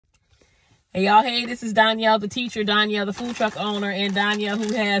Hey y'all, hey, this is Danielle the teacher, Danielle the food truck owner, and Danielle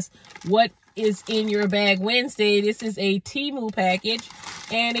who has What is in Your Bag Wednesday. This is a Temu package,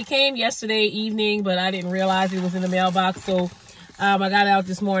 and it came yesterday evening, but I didn't realize it was in the mailbox, so I got it out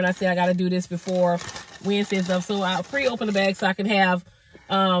this morning. I said I got to do this before Wednesday and stuff, so I'll pre-open the bag so I can have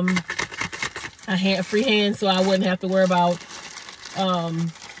a free hand, so I wouldn't have to worry about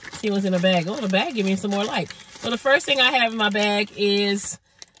see what's in the bag. Oh, the bag give me some more light. So the first thing I have in my bag is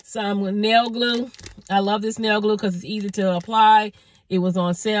some nail glue. I love this nail glue because it's easy to apply. It was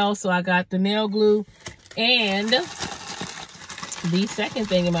on sale, so I got the nail glue. And the second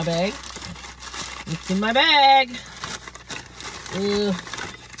thing in my bag, it's in my bag,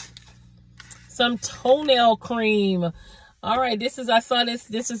 some toenail cream. All right, I saw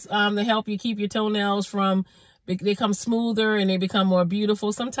this is to help you keep your toenails from, they become smoother and they become more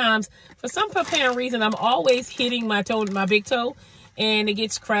beautiful. Sometimes, for some apparent reason, I'm always hitting my big toe, and it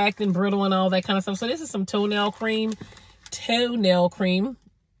gets cracked and brittle and all that kind of stuff. So this is some toenail cream,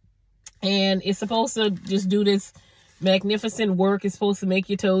 and it's supposed to just do this magnificent work. It's supposed to make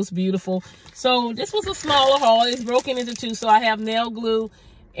your toes beautiful. So this was a smaller haul. It's broken into two. So I have nail glue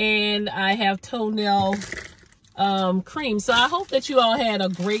and I have toenail cream. So I hope that you all had a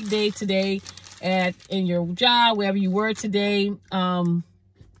great day today in your job, wherever you were today. I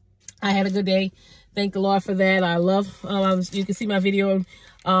had a good day. Thank the Lord for that. I love, you can see my video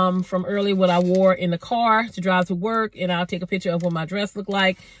from earlier, what I wore in the car to drive to work, and I'll take a picture of what my dress looked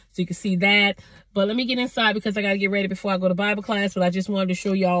like so you can see that. But let me get inside because I got to get ready before I go to Bible class, but I just wanted to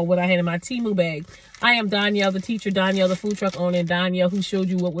show y'all what I had in my Temu bag. I am Danielle the teacher, Danielle the food truck owner, and Danielle who showed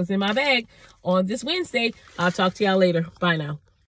you what was in my bag on this Wednesday. I'll talk to y'all later. Bye now.